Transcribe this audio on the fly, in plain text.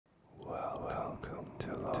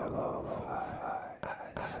Lofi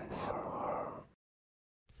ASMR.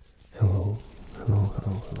 Hello.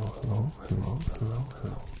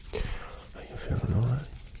 Are you feeling alright?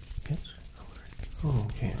 Yes? Alright.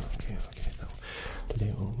 Okay. Now,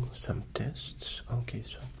 today we'll do some tests. Okay,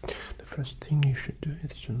 so the first thing you should do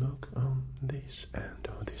is to look on this and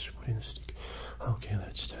on this wooden stick. Okay,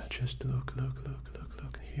 let's start. Just look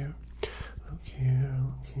here. Look here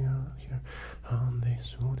on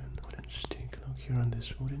this wooden stick. Look here on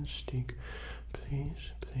this wooden stick.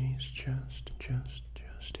 Please, just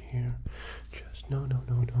here. Just no,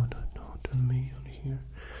 to me on here.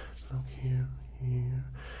 Look here.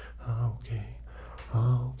 Okay.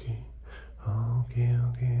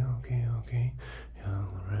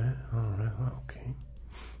 Alright, okay.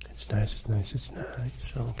 It's nice.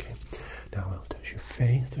 Okay. Now I'll touch your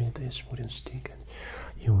face with this wooden stick and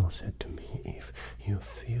you will say to me if you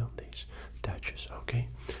feel these touches, okay?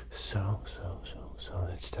 So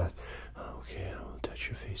let's start. Okay, I will touch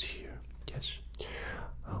your face here. Yes.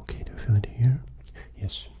 Okay, do you feel it here?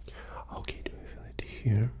 Yes. Okay, do you feel it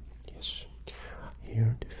here? Yes.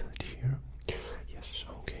 Here, do you feel it here? Yes.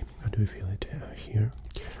 Okay. Do you feel it here?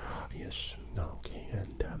 Yes. Okay.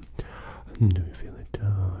 And do you feel it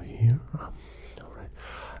here? Alright.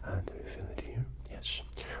 And do you feel it here? Yes.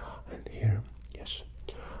 And here? Yes.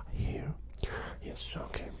 Here? Yes.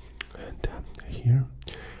 Okay. And here?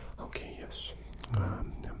 Okay. Yes.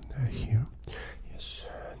 Here? Yes.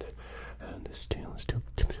 And still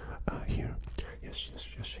here? Yes.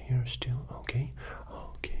 Here still. Okay.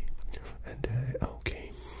 And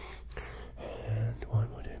okay. And one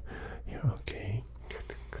more time. Here. Okay.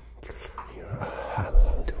 Here. I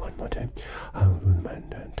will do one more time. I will do my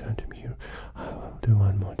tandem here. I will do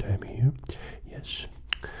one more time here. Yes.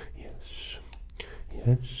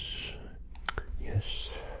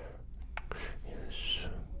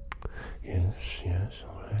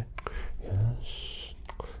 Alright.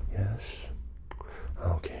 Yes.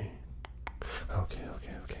 Okay.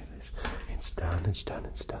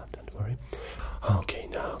 It's done. Don't worry. Okay,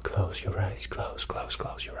 now close your eyes. Close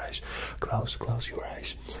your eyes. Close your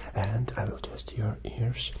eyes. And I will test your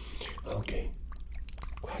ears. Okay.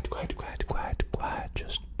 Quiet.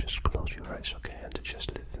 Just close your eyes, okay? And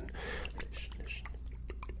just listen.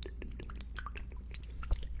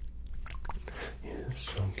 Yes,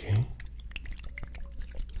 okay.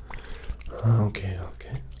 Okay.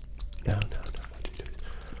 Now.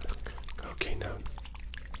 Okay, now.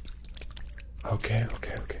 Okay.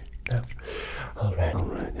 Now. Alright.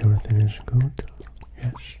 Everything is good.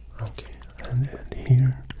 Yes. Okay. And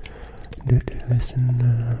here. Do you listen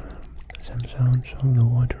some sounds of the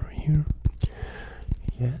water here?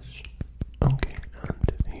 Yes. Okay.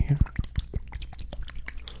 And here.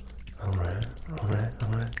 Alright.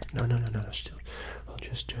 No. Still. I'll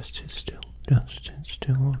just sit still. Just sit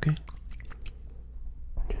still. Okay.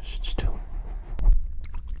 Just sit still.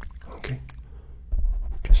 Okay.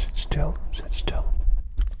 Just sit still.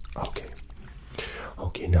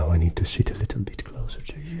 Okay, now I need to sit a little bit closer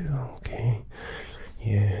to you. Okay.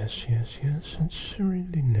 Yes. It's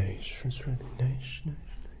really nice.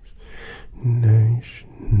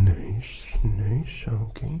 Nice.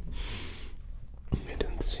 Okay.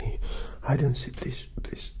 I don't see.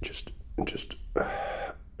 Please, just a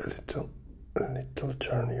little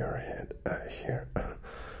turn your head here.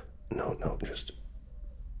 No, just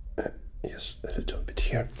yes, a little bit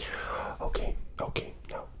here. Okay.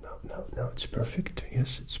 Now it's perfect.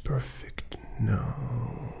 Yes, it's perfect. No,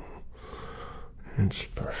 it's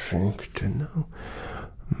perfect. Now,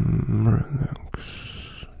 relax.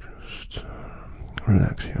 Just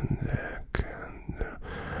relax your neck, and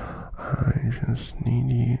I just need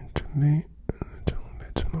you to be a little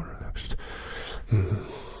bit more relaxed.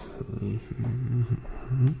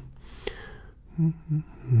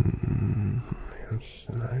 Yes,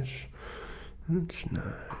 nice. It's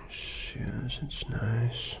nice. Yes, it's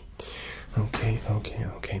nice.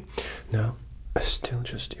 Okay. Now, still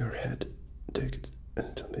just your head. Take it a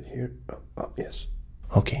little bit here. Up, yes.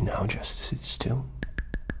 Okay, now just sit still.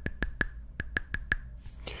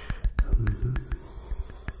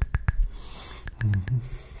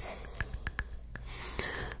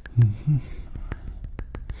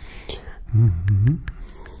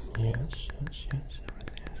 Yes. Everything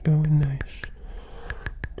is going nice.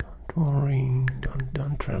 Don't worry.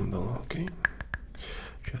 Don't tremble. Okay.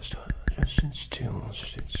 Just sit still.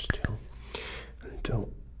 A little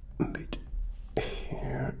bit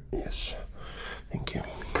here. Yes. Thank you.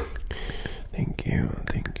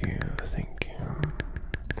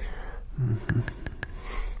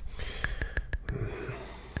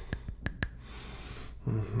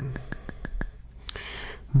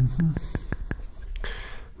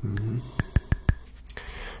 Mm-hmm.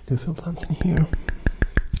 Do you feel something here?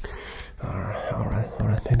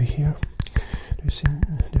 Alright, maybe here. Do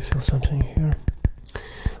you feel something here?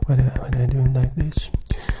 When I do it like this,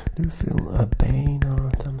 do you feel a pain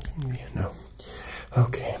or something? No.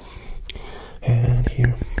 Okay. And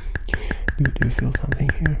here, do you feel something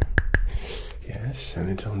here? Yes, a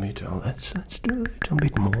little bit. Oh, let's do a little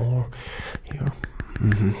bit more here.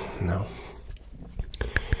 No.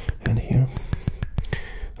 And here.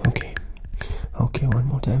 Okay. Okay, one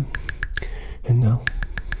more time. And now.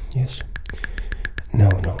 Yes. No,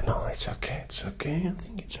 it's okay, I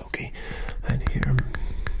think it's okay. And here.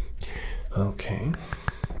 Okay.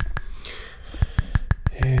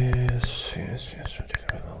 Yes,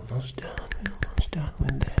 we're almost done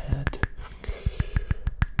with that.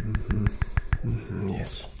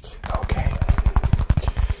 Yes. Okay.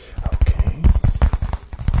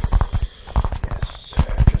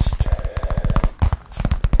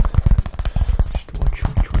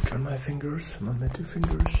 Just watch on my fingers, on my 2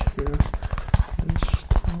 fingers here. Just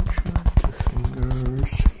watch my 2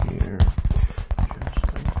 fingers here. Just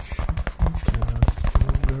watch the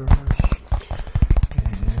fingers.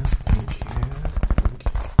 Yeah, thank you.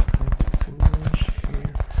 My 2 fingers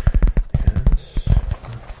here. Yes.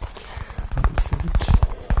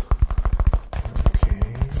 Okay.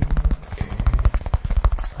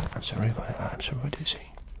 I'm sorry, what is he?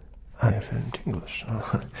 I have an English.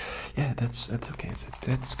 Yeah, that's okay.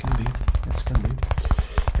 That can be. Yes.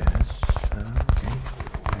 Okay.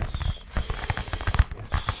 Yes.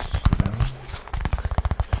 No.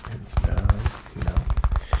 And no.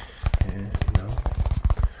 And no.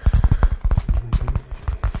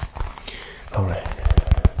 All right.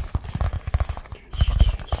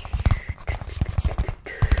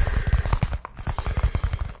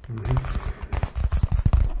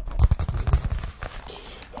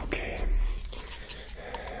 Okay.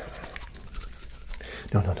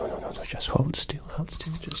 No, just hold still,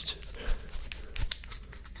 just.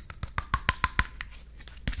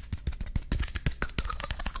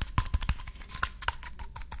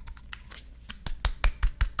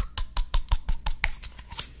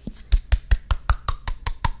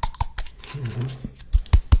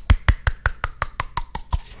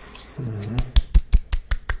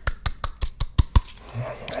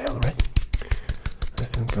 Are you alright? I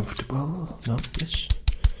feel comfortable. No, yes.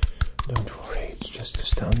 Don't worry, it's just a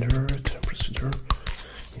standard procedure.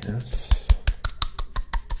 Yes.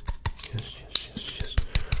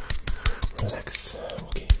 Relax.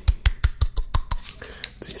 Okay.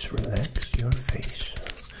 Please relax your face.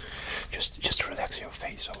 Just relax your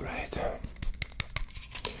face, alright?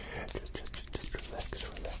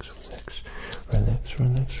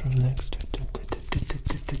 Just relax.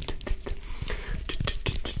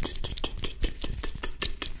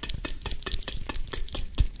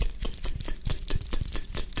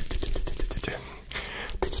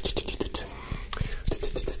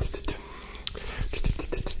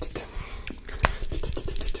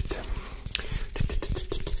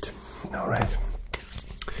 Alright.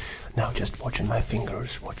 Now just watching my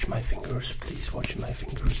fingers. Watch my fingers, please. Watch my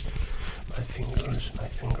fingers. My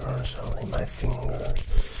fingers, only my fingers.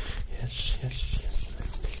 Yes.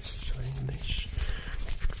 Like this.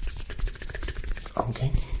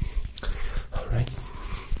 Okay. Alright.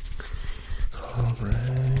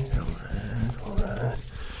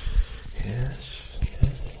 Yes.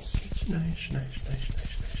 It's nice.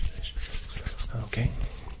 Okay.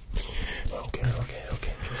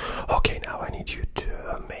 Okay, now I need you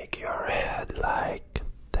to make your head like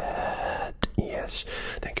that. Yes.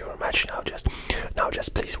 Thank you very much. Now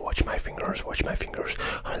just please watch my fingers.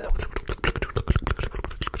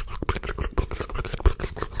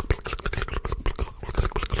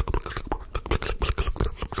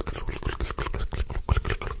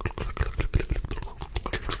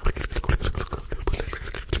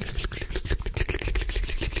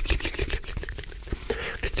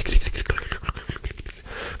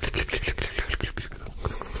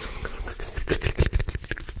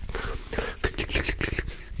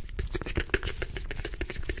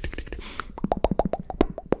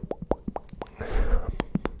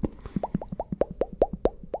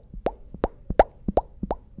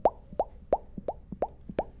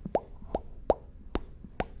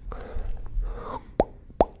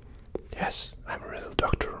 Yes, I'm a real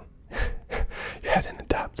doctor. You had any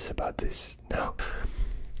doubts about this? No?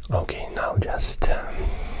 Okay, now just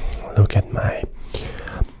look at my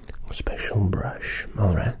special brush.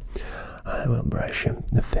 Alright, I will brush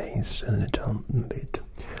the face a little bit.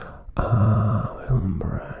 I will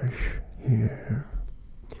brush here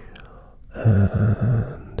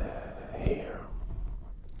and here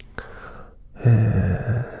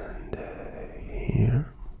and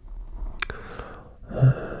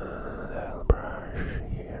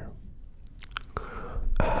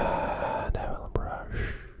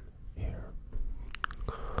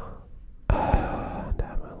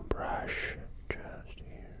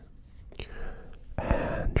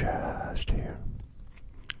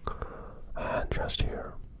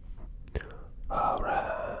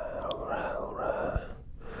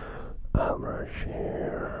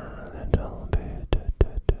here a little bit,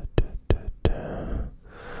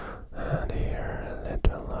 and here a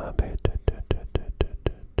little bit.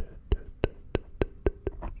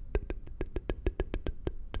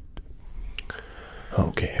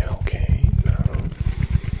 Okay, okay,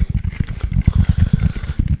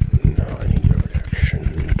 now I need your reaction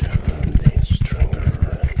to this trigger,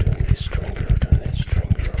 reaction to this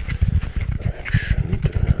trigger,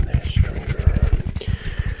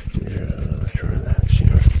 just relax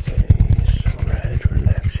your face, alright,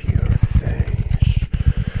 relax your face,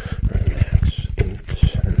 relax it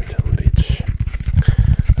a little bit,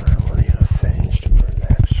 I want your face to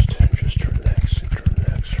relax, just relax it,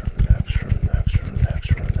 relax your face,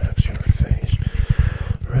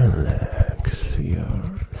 relax your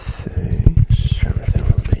face, everything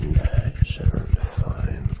will be nice and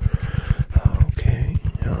fine. Okay.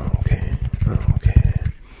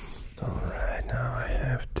 Alright, now I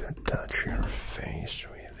have to touch your face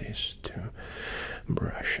with these two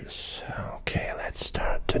brushes. Okay, let's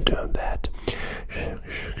start to do that.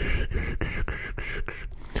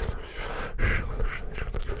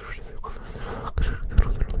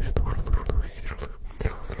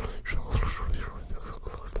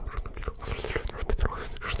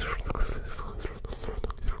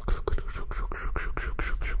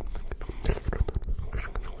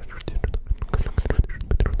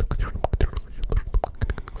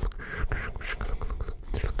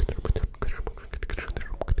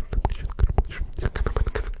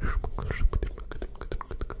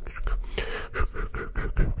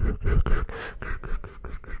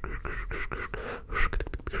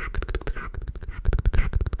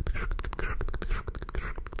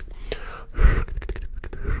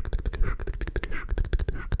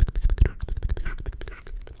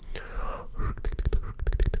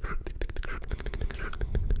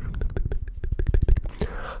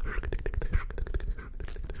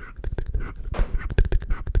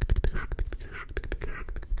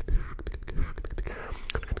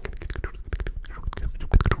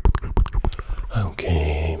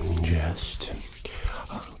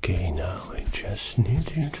 Okay, now I just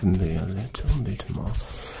need you to be a little bit more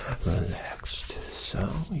relaxed so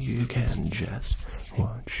you can just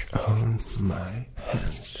watch on my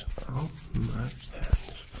hands.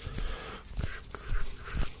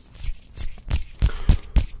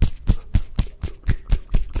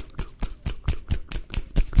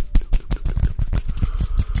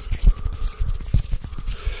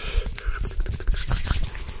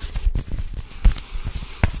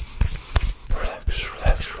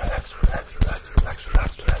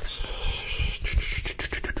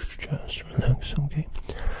 Relax, okay?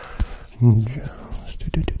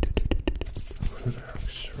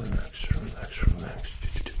 Just relax.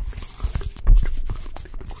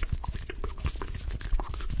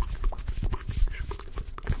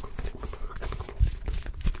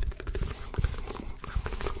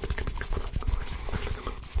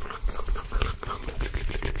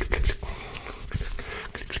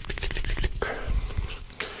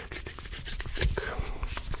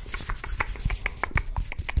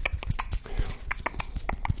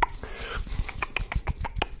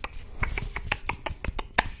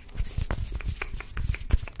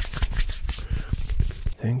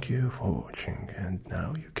 Thank you for watching, and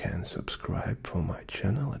now you can subscribe for my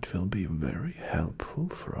channel. It will be very helpful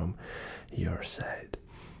from your side.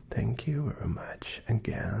 Thank you very much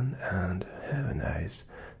again, and have a nice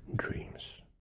dreams.